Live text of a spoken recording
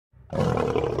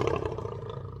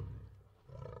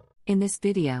In this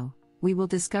video, we will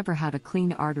discover how to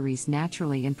clean arteries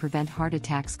naturally and prevent heart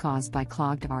attacks caused by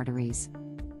clogged arteries.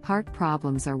 Heart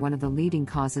problems are one of the leading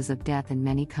causes of death in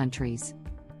many countries.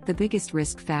 The biggest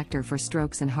risk factor for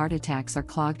strokes and heart attacks are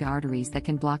clogged arteries that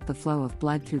can block the flow of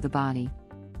blood through the body.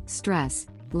 Stress,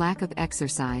 lack of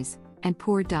exercise, and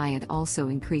poor diet also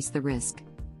increase the risk.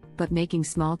 But making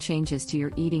small changes to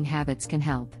your eating habits can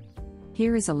help.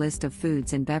 Here is a list of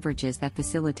foods and beverages that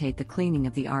facilitate the cleaning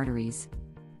of the arteries.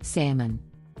 Salmon.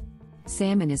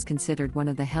 Salmon is considered one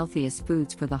of the healthiest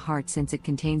foods for the heart since it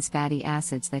contains fatty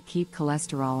acids that keep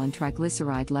cholesterol and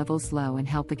triglyceride levels low and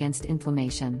help against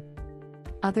inflammation.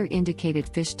 Other indicated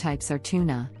fish types are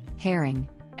tuna, herring,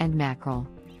 and mackerel.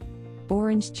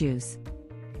 Orange juice.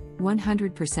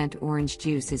 100% orange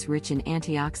juice is rich in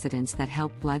antioxidants that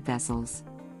help blood vessels.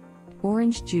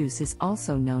 Orange juice is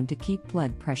also known to keep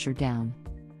blood pressure down.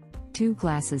 2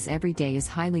 glasses every day is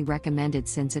highly recommended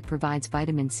since it provides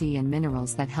vitamin C and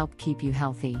minerals that help keep you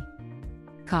healthy.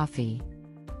 Coffee.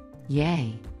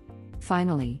 Yay!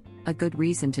 Finally, a good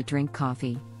reason to drink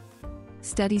coffee.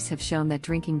 Studies have shown that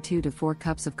drinking 2 to 4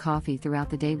 cups of coffee throughout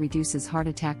the day reduces heart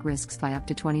attack risks by up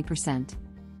to 20%.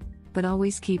 But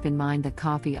always keep in mind that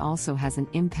coffee also has an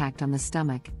impact on the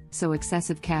stomach, so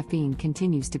excessive caffeine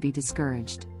continues to be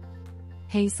discouraged.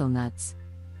 Hazelnuts.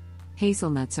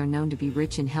 Hazelnuts are known to be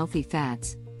rich in healthy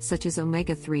fats, such as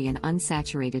omega-3 and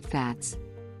unsaturated fats.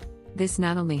 This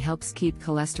not only helps keep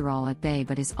cholesterol at bay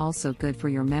but is also good for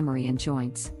your memory and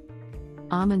joints.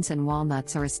 Almonds and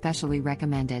walnuts are especially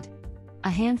recommended. A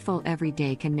handful every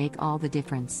day can make all the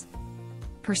difference.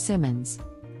 Persimmons.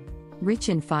 Rich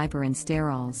in fiber and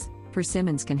sterols,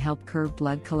 persimmons can help curb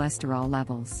blood cholesterol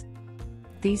levels.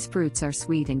 These fruits are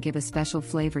sweet and give a special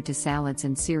flavor to salads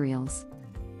and cereals.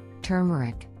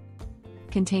 Turmeric.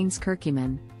 Contains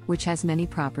curcumin, which has many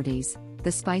properties.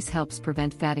 The spice helps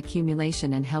prevent fat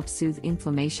accumulation and helps soothe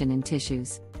inflammation in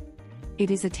tissues.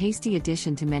 It is a tasty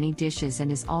addition to many dishes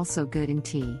and is also good in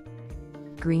tea.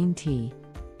 Green tea.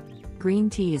 Green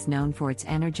tea is known for its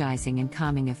energizing and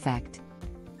calming effect.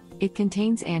 It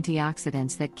contains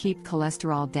antioxidants that keep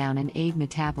cholesterol down and aid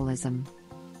metabolism.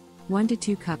 1 to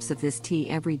 2 cups of this tea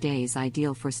every day is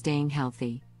ideal for staying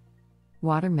healthy.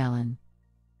 Watermelon.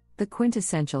 The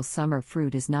quintessential summer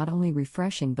fruit is not only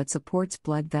refreshing but supports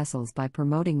blood vessels by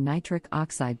promoting nitric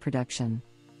oxide production.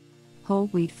 Whole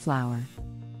wheat flour.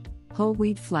 Whole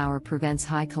wheat flour prevents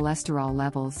high cholesterol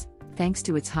levels, thanks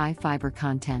to its high fiber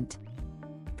content.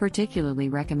 Particularly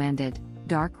recommended,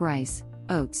 dark rice,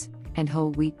 oats, and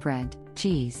whole wheat bread.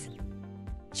 Cheese.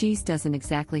 Cheese doesn't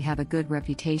exactly have a good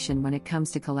reputation when it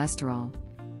comes to cholesterol.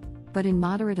 But in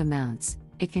moderate amounts,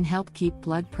 it can help keep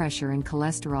blood pressure and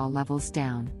cholesterol levels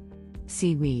down.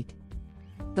 Seaweed.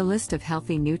 The list of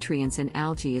healthy nutrients in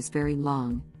algae is very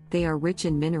long. They are rich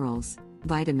in minerals,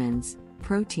 vitamins,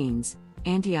 proteins,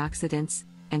 antioxidants,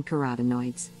 and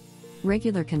carotenoids.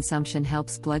 Regular consumption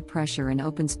helps blood pressure and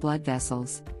opens blood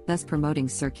vessels, thus promoting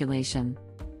circulation.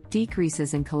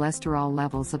 Decreases in cholesterol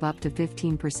levels of up to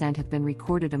 15% have been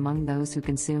recorded among those who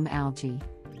consume algae.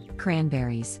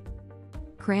 Cranberries.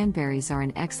 Cranberries are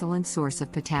an excellent source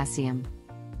of potassium.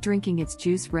 Drinking its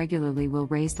juice regularly will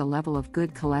raise the level of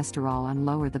good cholesterol and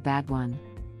lower the bad one.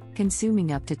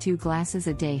 Consuming up to 2 glasses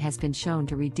a day has been shown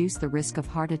to reduce the risk of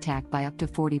heart attack by up to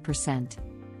 40%.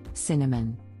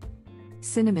 Cinnamon.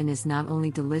 Cinnamon is not only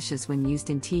delicious when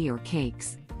used in tea or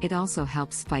cakes, it also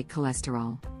helps fight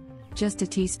cholesterol. Just a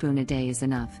teaspoon a day is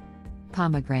enough.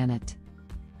 Pomegranate.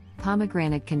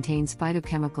 Pomegranate contains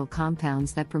phytochemical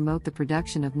compounds that promote the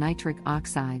production of nitric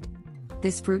oxide.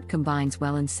 This fruit combines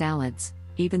well in salads,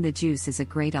 even the juice is a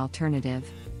great alternative.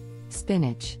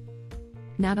 Spinach.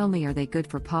 Not only are they good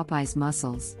for Popeye's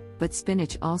muscles, but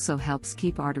spinach also helps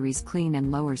keep arteries clean and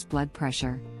lowers blood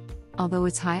pressure. Although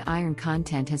its high iron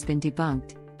content has been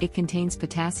debunked, it contains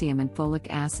potassium and folic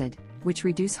acid, which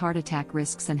reduce heart attack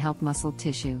risks and help muscle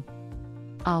tissue.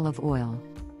 Olive oil.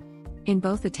 In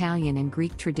both Italian and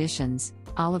Greek traditions,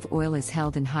 olive oil is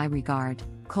held in high regard.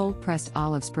 Cold-pressed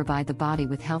olives provide the body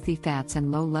with healthy fats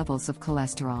and low levels of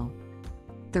cholesterol.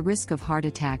 The risk of heart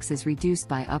attacks is reduced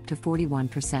by up to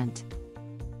 41%.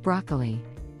 Broccoli.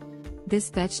 This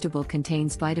vegetable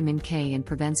contains vitamin K and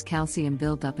prevents calcium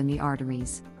buildup in the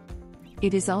arteries.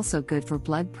 It is also good for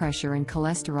blood pressure and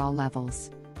cholesterol levels.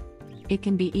 It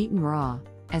can be eaten raw,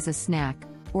 as a snack,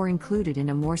 or included in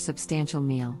a more substantial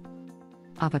meal.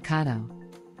 Avocado.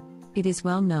 It is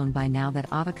well known by now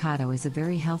that avocado is a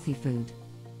very healthy food.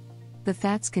 The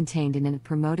fats contained in it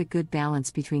promote a good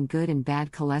balance between good and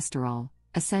bad cholesterol,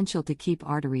 essential to keep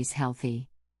arteries healthy.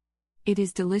 It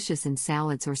is delicious in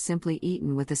salads or simply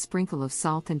eaten with a sprinkle of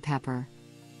salt and pepper.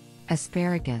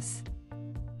 Asparagus.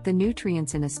 The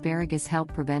nutrients in asparagus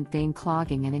help prevent vein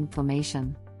clogging and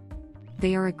inflammation.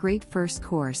 They are a great first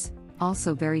course,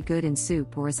 also very good in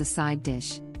soup or as a side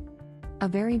dish. A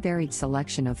very varied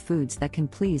selection of foods that can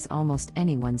please almost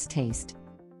anyone's taste.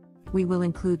 We will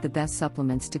include the best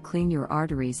supplements to clean your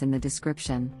arteries in the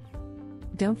description.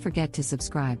 Don't forget to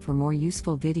subscribe for more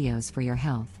useful videos for your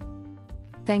health.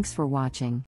 Thanks for watching.